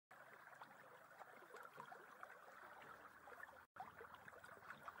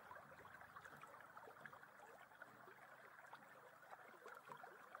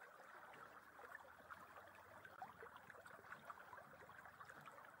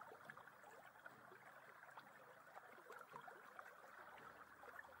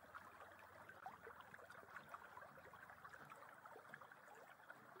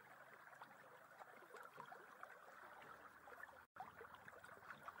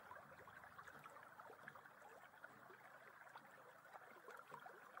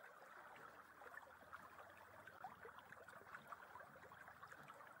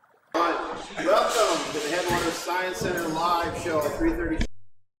Headwaters Science Center live show at 3:30.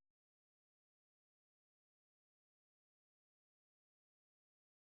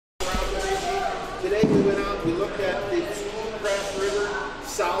 Today we went out, we looked at the Schoolcraft River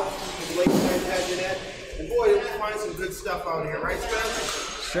south of Lake Plantagenet, and boy, did we find some good stuff out here, right,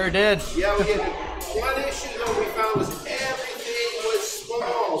 Spence? Sure did. Yeah, we did. One issue though we found was everything was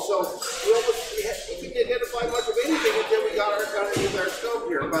small, so we couldn't identify much of anything until we got into our scope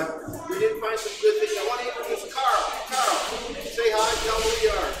here. But we did find some good things. I want to introduce Carl. Carl, say hi, tell them who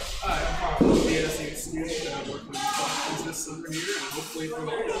you are. Hi, I'm Carl. I'm a BSC student and I'm working with this summer here and hopefully for the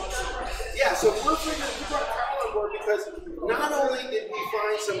fall. Yeah, so we brought Carl on board because not only did we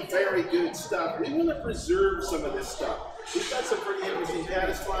find some very good stuff, we want to preserve some of this stuff. We've got some pretty interesting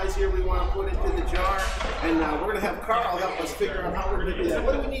caddisflies here we want to put into the jar, and we're going to have Carl help us figure out how we're going to do that.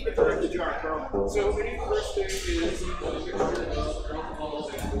 What do we need to put in the jar, Carl? So what we need first thing is a mixture of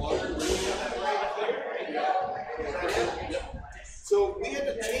alcohol and water. So we had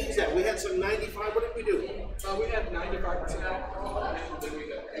to change that. We had some 95. What did we do? We had 95% alcohol, and then we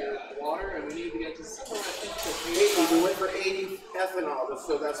got water, and we needed to get to somewhere, I think, to 80. We went for 80 ethanol,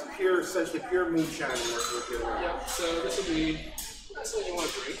 so that's pure, essentially pure moonshine we're doing. Yep, so this will be not something you want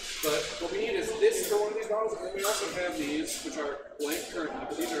to drink, but what we need is this for one of these bottles, and then we also have these, which are blank currently,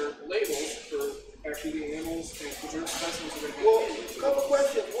 but these are labels for actually the animals and preserved specimens that are going to Well, a couple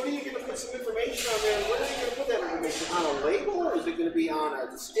questions. What are you going to put some information on there? Where are you going to put that information? On a label, or is it going to be on a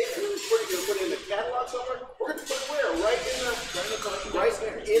sticker? Where are you going to put it in the catalog somewhere? We're going to put it where? Right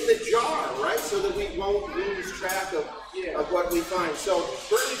in the jar, right? So that we won't lose track of what we find. So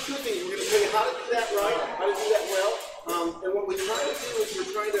we're going to do two things. We're going to tell you how to do that right, how to do that well. And what we try to do is we're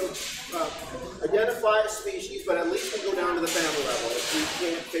trying to identify a species, but at least we go down to the family level. If we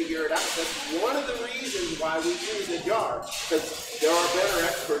can't figure it out, that's one of the reasons why we use a jar, because there are better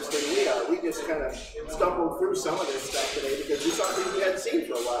experts than we are. We just kind of stumbled through some of this stuff today because we saw things we hadn't seen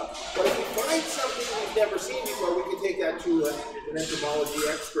for a while. But if we find something we've never seen before, we can take that to an entomology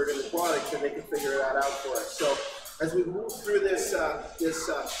expert in aquatics, and they can figure that out for us. So as we move through this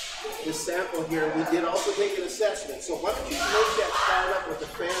sample here, we did also take an assessment. So why don't you make that start up with the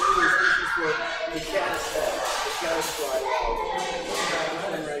family and species for the caddisfly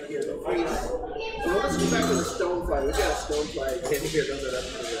right here. So let's go back to the stonefly. We've got a stonefly in here. Those are up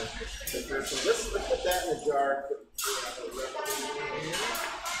to the first one. Let's put that in the jar.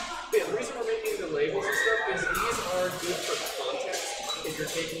 Yeah, the reason we're making the labels and stuff is these are good for context if you're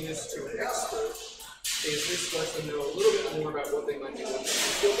taking this to an expert. This lets them know a little bit more about what they might be looking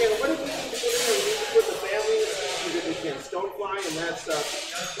at. Okay, what if we need to put in? We need to put the family that we can stonefly, and that's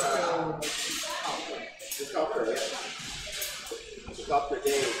Copter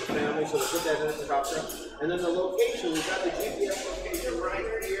Day, the family, so we put that in the Copter. And then the location, we've got the GPS location right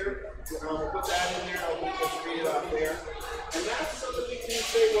here. We'll put that in there, let's read it off there. And that's something we can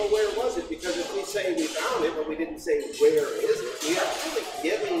say, well, where was it? Because if we say we found it, but we didn't say where is it, we are really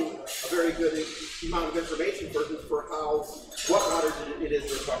giving a very good amount of information for what water it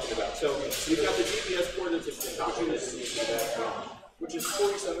is we're talking about. So we've got the GPS coordinates at the top of this, which is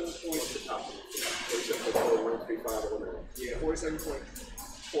 47 points at the top. 47.4135. Yeah, 47.4135.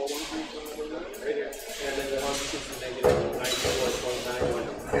 Right here. And then the one which is the negative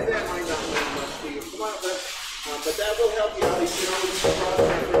 94.91. And that might not mean much to you. Come on, but that will help you out. You can always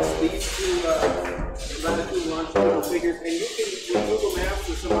cross-reference these two latitude, longitudinal figures, and you can, with Google Maps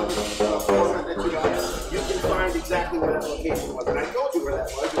or some other format that you like, you can find exactly where that location was. And I told you where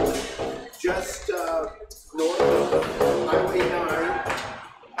that was. It was just north of Highway 9,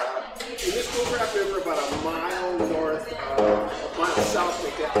 in the Schoolcraft River, about a mile north, a mile south of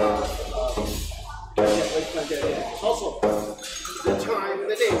Lake Plantagenet. Also, the time and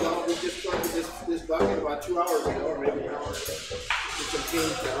the day, well, we just planted this bucket about 2 hours ago, or maybe an hour. With some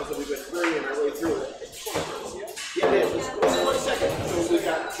change now, so we've been hurrying our way through it. Yeah, it is. It's 22nd. So we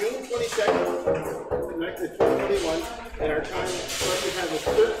got June 22nd, connected to 2021, and our time was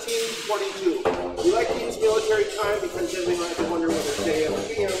 13:22. We like to use military time because then we might have to wonder whether it's AM or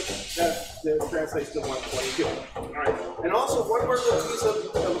PM. That translates to 1:22. All right. And also, one more little piece of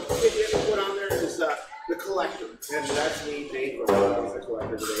equipment to put on there is the collector, and that's me, Dave, the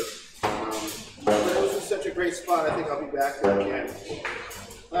collector today. But it was in such a great spot, I think I'll be back there again.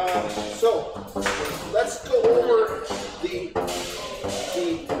 So let's go over the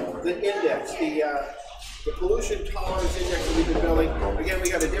index, the pollution tolerance index that we've been building. Again, we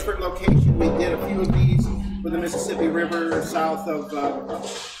got a different location. We did a few of these with the Mississippi River south of,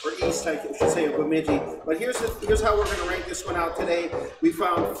 or east, I should say, of Bemidji. But here's how we're going to rank this one out today. We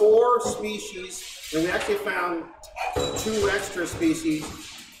found 4 species, and we actually found 2 extra species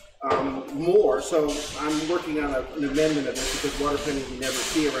more. So I'm working on an amendment of this because water pending we never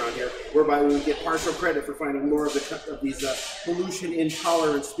see around here, whereby we would get partial credit for finding more of these pollution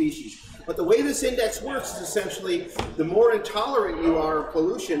intolerant species. But the way this index works is essentially the more intolerant you are of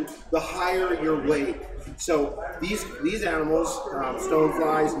pollution, the higher your weight. So these animals,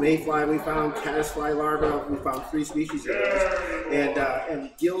 stoneflies, mayfly, we found caddisfly larvae, we found 3 species of those,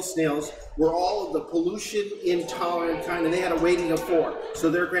 and gill snails were all of the pollution intolerant kind, and they had a weighting of 4. So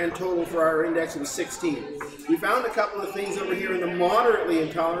their grand total for our index was 16. We found a couple of things over here in the moderately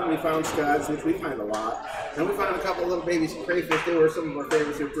intolerant. We found scuds, which we find a lot, and we found a couple of little baby crayfish. They were some of our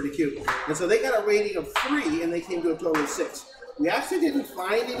favorites. They were pretty cute. And so they got a rating of 3, and they came to a total of 6. We actually didn't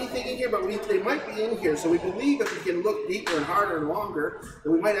find anything in here, but they might be in here. So we believe if we can look deeper and harder and longer,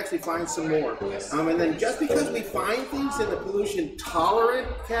 that we might actually find some more. And then just because we find things in the pollution tolerant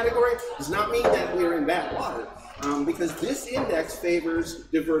category does not mean that we're in bad water, because this index favors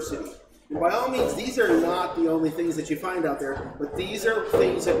diversity. And by all means, these are not the only things that you find out there, but these are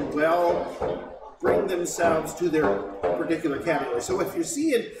things that bring themselves to their particular category. So if you're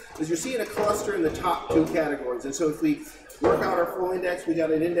seeing a cluster in the top 2 categories, and so if we work out our full index, we got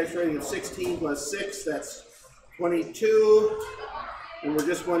an index rating of 16 plus 6, that's 22, and we're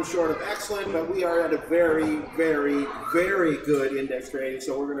just 1 short of excellent, but we are at a very, very, very good index rating,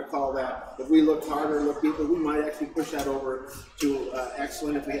 so we're going to call that, if we look harder and look deeper, we might actually push that over to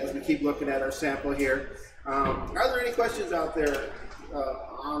excellent as we keep looking at our sample here. Are there any questions out there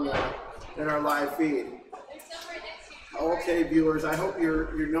in our live feed? Okay, viewers, I hope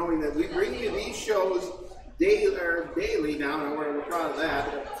you're knowing that we bring you these shows daily now, and we're proud of that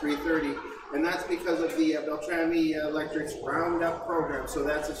at 3:30, and that's because of the Beltrami Electric's Roundup program. So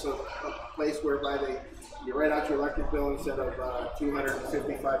that's just a place whereby you write out your electric bill instead of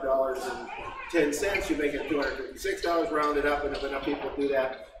 $255.10, you make it $256, round it up, and if enough people do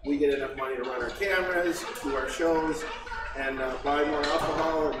that, we get enough money to run our cameras, do our shows, and buy more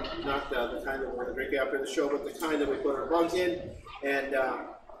alcohol, and not the kind that we're going to drink after the show, but the kind that we put our bugs in, and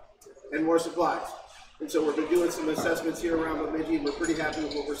more supplies. And so we've been doing some assessments here around Bemidji, and we're pretty happy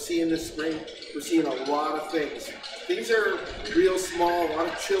with what we're seeing this spring. We're seeing a lot of things. Things are real small, a lot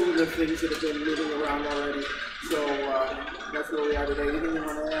of children of things that have been moving around already. So that's where we are today. Anything you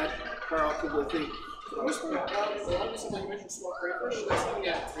want to add, Carl, to the thing? Something you mentioned, small crayfish. That's something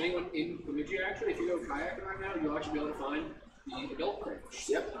that anyone in Bemidji, actually, if you go kayaking right now, you'll actually be able to find the adult crayfish.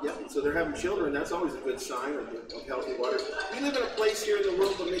 Yep. So they're having children. That's always a good sign of healthy waters. We live in a place here in the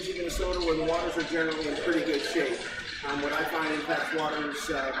rural Bemidji, Minnesota, where the waters are generally in pretty good shape. What I find impacts waters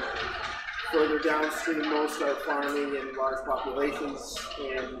further downstream most are farming and large populations,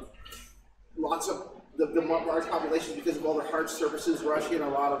 and lots of the large populations, because of all the hard surfaces, rush in a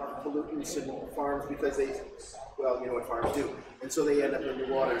lot of pollutants in farms because well, you know what farms do, and so they end up in the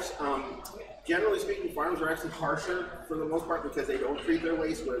waters. Generally speaking, farms are actually harsher for the most part because they don't treat their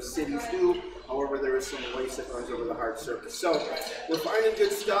waste, whereas cities do. However, there is some waste that runs over the hard surface. So we're finding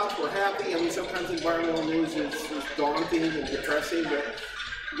good stuff. We're happy. I mean, sometimes environmental news is daunting and depressing, but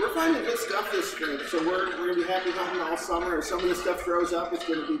we're finding good stuff this spring. So we're going to be happy hunting all summer. If some of this stuff grows up, it's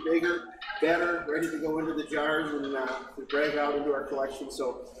going to be bigger, better, ready to go into the jars and to drag out into our collection.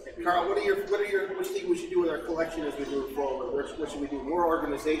 So, Carl, what do you think we should do with our collection as we move forward? What should we do? More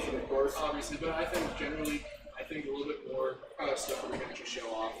organization, of course. Obviously, but I think generally, a little bit more stuff we can actually show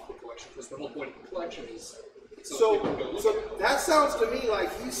off the collection, because the whole point of the collection is. So that sounds to me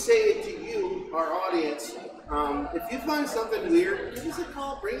like he's saying to you, our audience, if you find something weird, give us a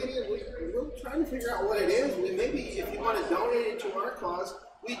call, bring it in. We'll try to figure out what it is. Maybe if you want to donate it to our cause,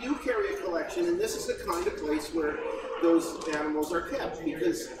 we do carry a collection, and this is the kind of place where those animals are kept,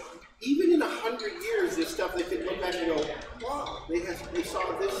 because even in 100 years, there's stuff they can look back and go, wow, they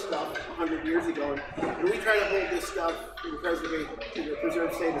saw this stuff 100 years ago, and we try to hold this stuff in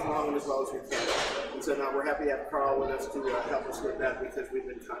preserve state as long and as well as we can. And so now we're happy to have Carl with us to help us with that, because we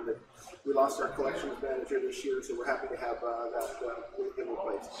lost our collections manager this year, so we're happy to have that with him in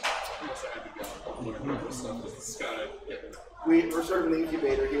place. We're sort of an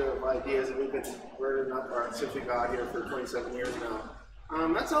incubator here of ideas, and we're not since we got here for 27 years now.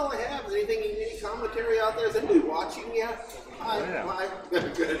 That's all I have. Is any commentary out there? Is anybody watching yet? Hi. Yeah. Hi.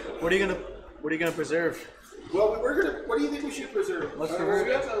 Good. What are you gonna preserve? Well, what do you think we should preserve? We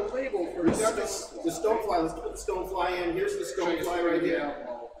got the label for the stonefly. Let's put the stonefly in. Here's the stonefly right here.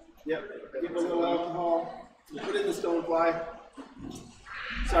 Yep. Give a little alcohol. Put in the stonefly.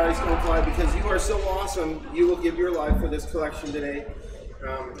 Sorry, stonefly, because you are so awesome. You will give your life for this collection today.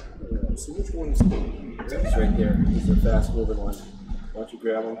 So which one is it's right there? It's a fast moving one. Why don't you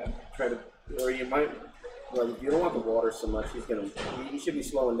grab them? Or you might Well, if you don't want the water so much, he should be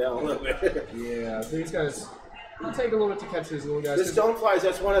slowing down a little bit. Yeah, these guys, it'll take a little bit to catch these little guys. The stoneflies,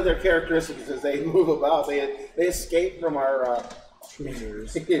 that's one of their characteristics, is they move about. They escape from our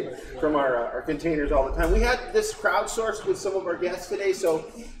Trainers. from our containers all the time. We had this crowdsourced with some of our guests today, so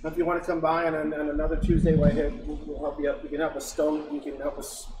if you want to come by on another Tuesday, we'll help you up. You can help us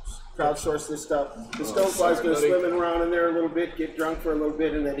crowdsource this stuff. The stonefly's going to swim around in there a little bit, get drunk for a little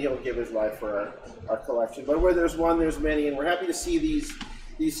bit, and then he'll give his life for our collection. But where there's one, there's many, and we're happy to see these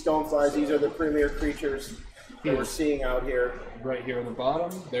stoneflies. These are the premier creatures that we're seeing out here. Right here on the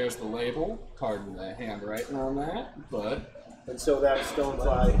bottom, there's the label. Pardon the handwriting on that, but... And so that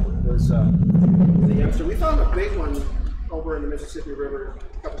stonefly was the youngster. We found a big one over in the Mississippi River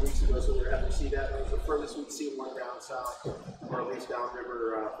a couple weeks ago, so we were happy to see that. It was the furthest we'd seen one down south, or at least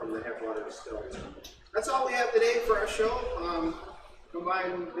downriver from the Headwaters still. That's all we have today for our show. Come by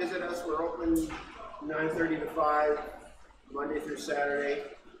and visit us. We're open 9:30 to 5, Monday through Saturday.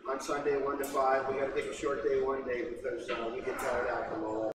 On Sunday, 1 to 5. We got to take a short day one day because we get tired out from all that.